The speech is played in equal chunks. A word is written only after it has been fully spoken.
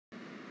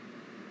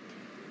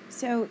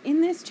So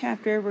in this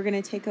chapter, we're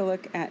going to take a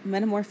look at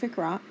metamorphic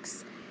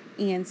rocks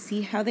and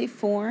see how they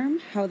form,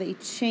 how they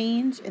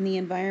change, and the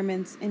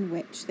environments in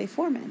which they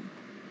form in.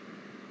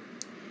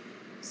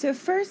 So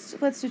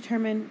first, let's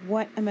determine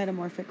what a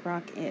metamorphic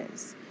rock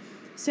is.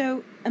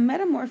 So a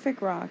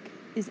metamorphic rock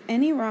is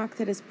any rock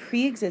that is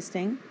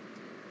pre-existing,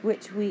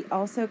 which we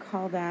also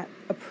call that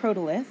a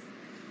protolith.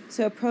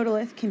 So a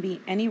protolith can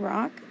be any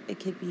rock. It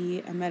could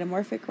be a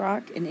metamorphic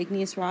rock, an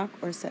igneous rock,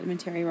 or a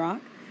sedimentary rock.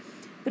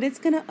 But it's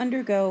going to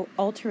undergo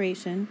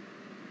alteration,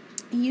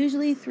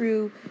 usually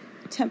through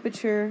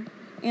temperature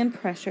and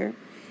pressure,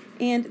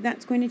 and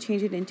that's going to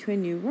change it into a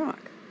new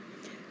rock.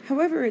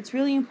 However, it's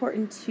really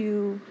important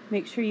to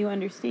make sure you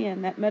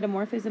understand that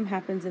metamorphism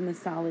happens in the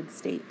solid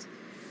state.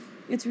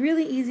 It's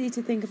really easy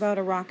to think about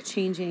a rock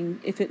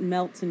changing if it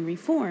melts and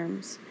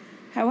reforms.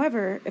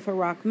 However, if a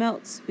rock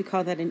melts, we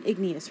call that an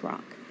igneous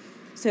rock.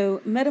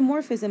 So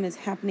metamorphism is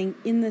happening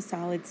in the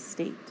solid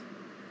state.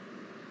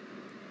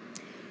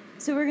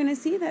 So we're going to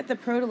see that the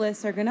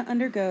protoliths are going to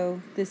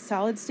undergo this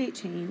solid state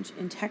change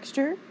in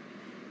texture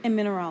and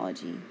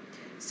mineralogy.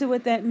 So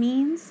what that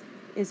means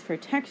is for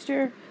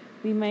texture,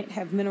 we might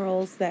have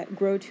minerals that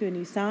grow to a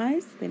new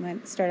size. They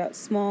might start out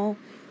small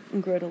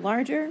and grow to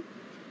larger.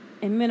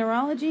 And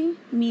mineralogy,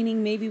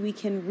 meaning maybe we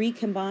can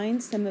recombine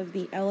some of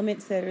the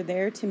elements that are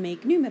there to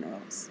make new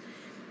minerals.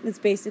 It's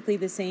basically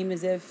the same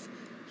as if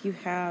you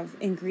have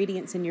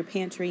ingredients in your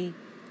pantry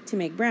to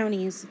make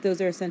brownies.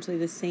 Those are essentially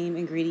the same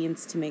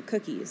ingredients to make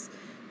cookies.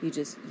 You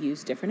just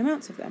use different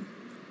amounts of them.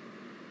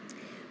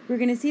 We're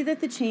going to see that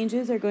the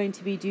changes are going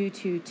to be due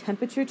to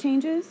temperature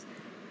changes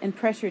and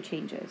pressure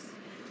changes.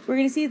 We're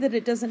going to see that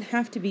it doesn't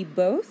have to be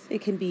both.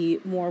 It can be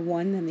more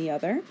one than the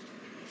other.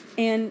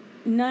 And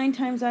 9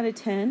 times out of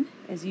 10,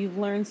 as you've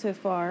learned so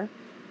far,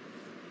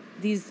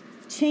 these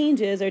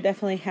changes are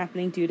definitely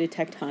happening due to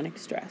tectonic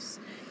stress.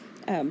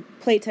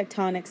 Plate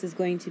tectonics is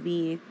going to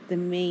be the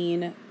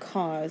main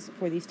cause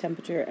for these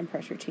temperature and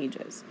pressure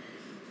changes.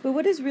 But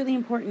what is really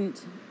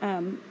important,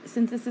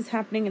 since this is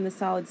happening in the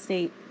solid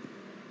state,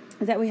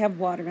 is that we have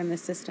water in the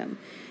system.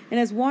 And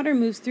as water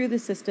moves through the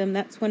system,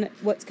 that's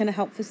what's going to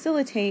help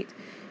facilitate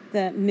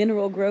the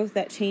mineral growth,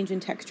 that change in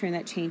texture and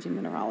that change in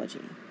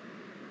mineralogy.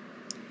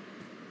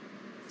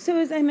 So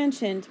as I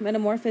mentioned,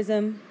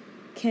 metamorphism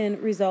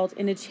can result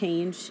in a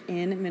change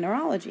in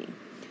mineralogy.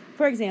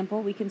 For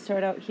example, we can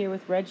start out here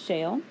with red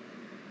shale,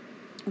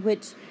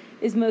 which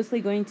is mostly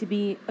going to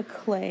be a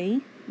clay,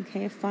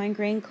 a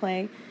fine-grained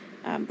clay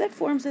that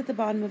forms at the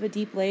bottom of a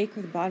deep lake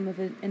or the bottom of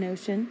an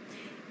ocean.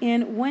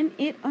 And when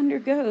it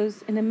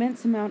undergoes an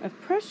immense amount of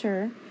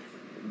pressure,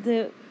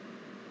 the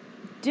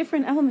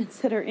different elements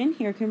that are in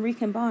here can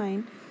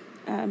recombine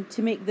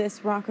to make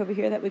this rock over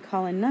here that we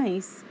call a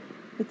gneiss.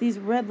 But these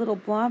red little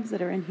blobs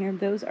that are in here,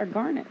 those are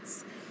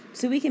garnets.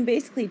 So we can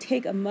basically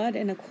take a mud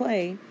and a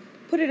clay,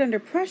 put it under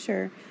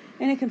pressure,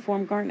 and it can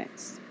form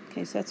garnets.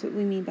 So that's what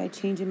we mean by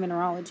change in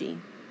mineralogy.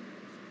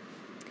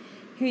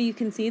 Here you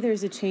can see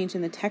there's a change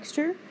in the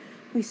texture.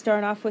 We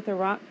start off with a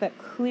rock that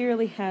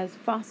clearly has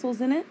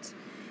fossils in it,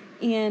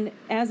 and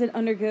as it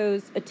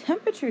undergoes a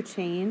temperature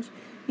change,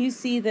 you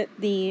see that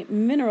the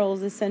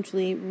minerals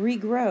essentially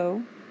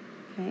regrow,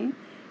 and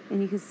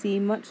you can see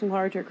much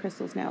larger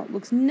crystals now. It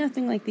looks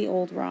nothing like the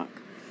old rock,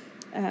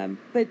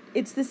 but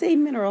it's the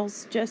same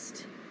minerals,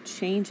 just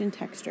change in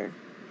texture.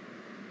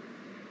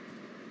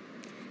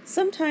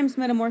 Sometimes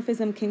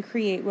metamorphism can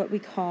create what we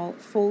call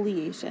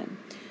foliation.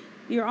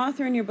 Your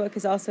author in your book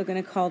is also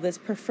going to call this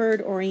preferred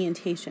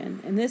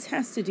orientation, and this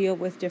has to deal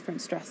with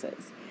different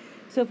stresses.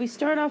 So if we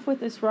start off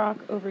with this rock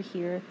over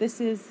here, this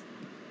is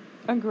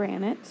a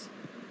granite.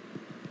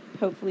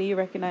 Hopefully you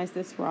recognize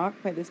this rock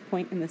by this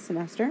point in the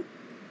semester.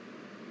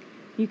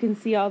 You can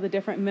see all the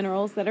different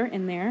minerals that are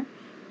in there.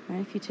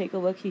 If you take a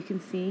look, you can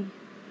see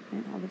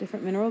all the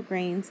different mineral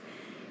grains,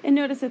 and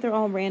notice that they're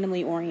all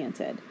randomly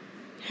oriented.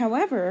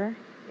 However,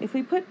 if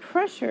we put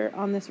pressure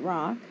on this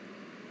rock,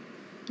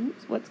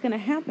 what's going to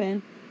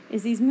happen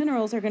is these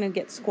minerals are going to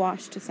get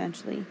squashed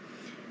essentially.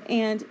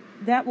 And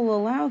that will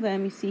allow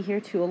them, you see here,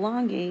 to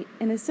elongate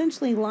and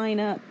essentially line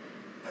up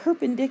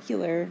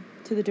perpendicular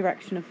to the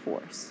direction of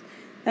force.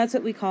 That's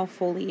what we call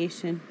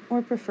foliation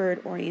or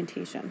preferred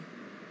orientation.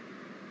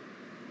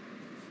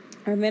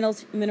 Our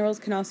minerals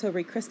can also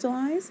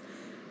recrystallize,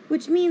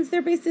 which means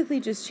they're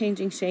basically just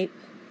changing shape,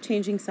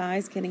 changing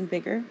size, getting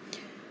bigger.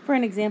 For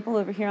an example,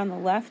 over here on the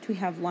left, we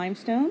have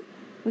limestone,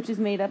 which is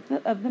made up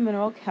of the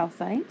mineral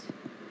calcite.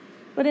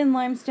 But in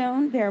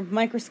limestone, they're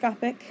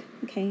microscopic,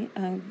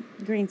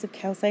 grains of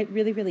calcite,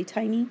 really, really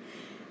tiny.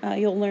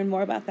 You'll learn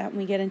more about that when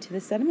we get into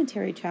the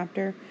sedimentary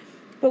chapter.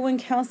 But when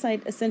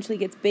calcite essentially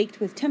gets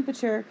baked with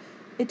temperature,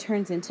 it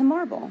turns into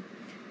marble,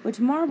 which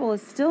marble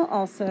is still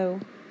also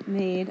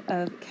made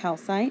of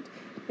calcite.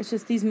 It's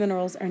just these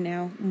minerals are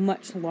now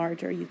much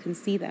larger. You can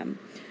see them.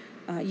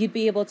 You'd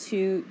be able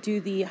to do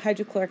the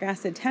hydrochloric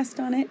acid test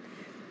on it,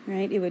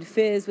 right? It would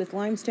fizz with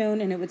limestone,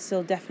 and it would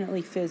still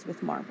definitely fizz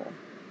with marble.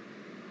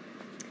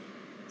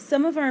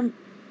 Some of our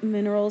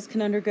minerals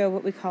can undergo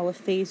what we call a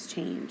phase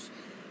change.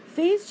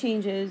 Phase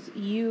changes,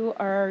 you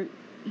are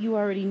you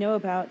already know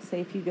about,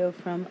 say if you go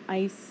from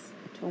ice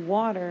to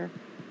water,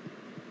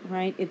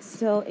 right, it's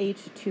still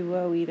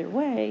H2O either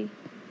way,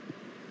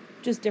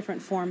 just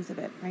different forms of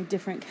it, right,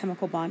 different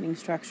chemical bonding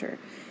structure.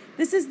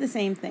 This is the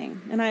same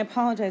thing, and I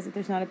apologize that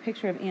there's not a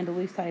picture of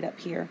Andalusite up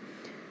here,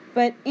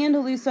 but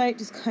Andalusite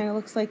just kind of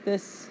looks like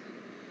this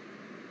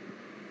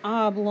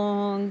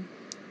oblong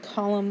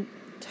column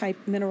type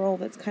mineral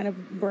that's kind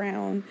of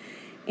brown,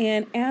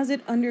 and as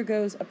it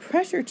undergoes a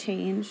pressure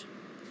change,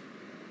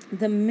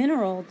 the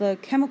mineral, the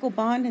chemical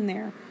bond in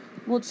there,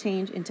 will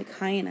change into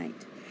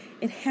kyanite.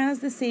 It has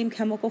the same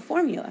chemical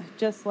formula,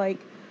 just like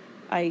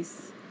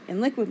ice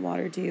and liquid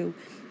water do.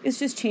 It's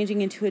just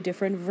changing into a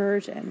different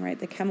version, right?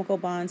 The chemical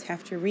bonds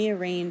have to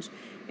rearrange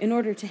in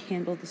order to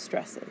handle the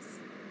stresses.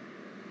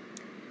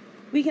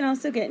 We can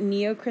also get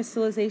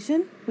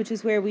neocrystallization, which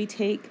is where we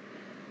take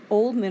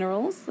old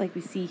minerals, like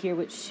we see here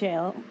with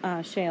shale,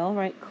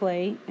 right,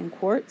 clay and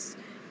quartz,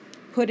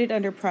 put it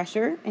under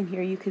pressure, and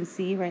here you can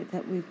see, right,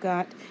 that we've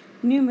got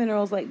new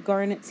minerals like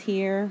garnets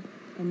here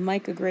and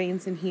mica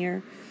grains in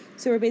here.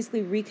 So we're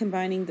basically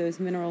recombining those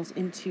minerals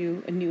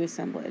into a new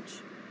assemblage.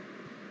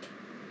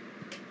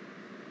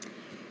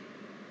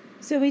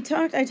 So I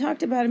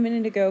talked about a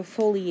minute ago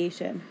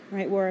foliation,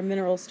 right, where our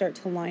minerals start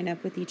to line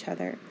up with each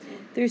other.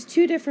 There's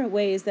two different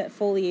ways that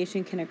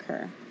foliation can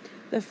occur.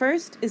 The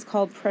first is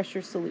called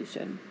pressure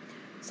solution.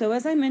 So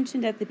as I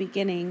mentioned at the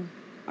beginning,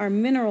 our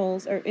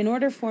minerals, or in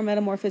order for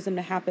metamorphism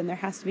to happen, there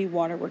has to be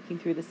water working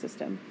through the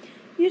system.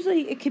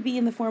 Usually it could be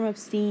in the form of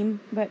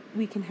steam, but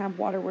we can have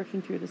water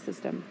working through the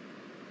system.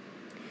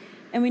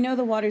 And we know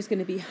the water is going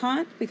to be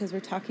hot because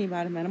we're talking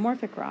about a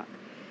metamorphic rock.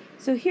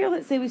 So here,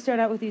 let's say we start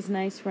out with these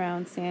nice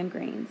round sand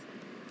grains,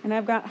 and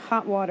I've got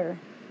hot water,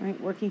 right,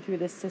 working through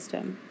this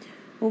system.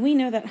 Well, we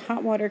know that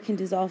hot water can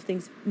dissolve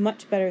things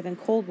much better than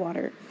cold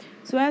water.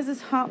 So as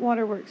this hot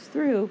water works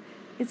through,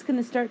 it's going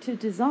to start to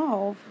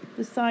dissolve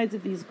the sides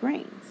of these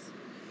grains.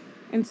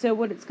 And so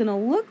what it's going to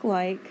look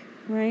like,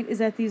 right, is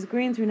that these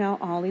grains are now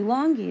all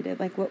elongated,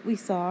 like what we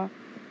saw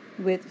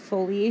with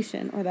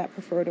foliation, or that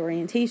preferred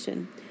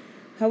orientation.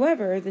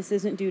 However, this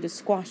isn't due to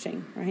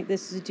squashing, right?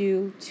 This is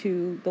due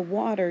to the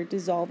water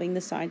dissolving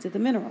the sides of the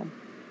mineral.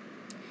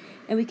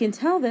 And we can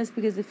tell this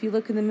because if you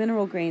look in the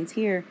mineral grains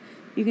here,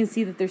 you can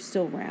see that they're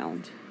still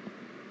round.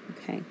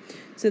 Okay,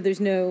 so there's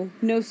no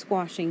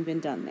squashing been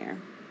done there.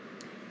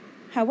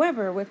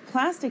 However, with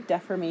plastic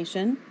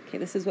deformation, okay,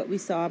 this is what we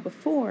saw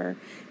before,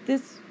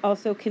 this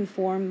also can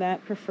form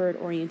that preferred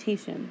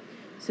orientation.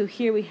 So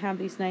here we have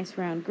these nice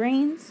round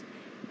grains,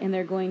 and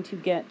they're going to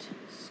get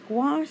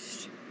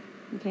squashed,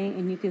 okay,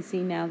 and you can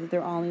see now that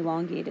they're all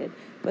elongated,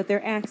 but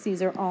their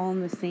axes are all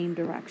in the same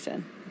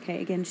direction,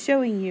 okay, again,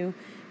 showing you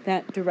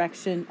that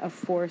direction of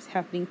force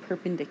happening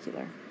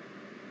perpendicular.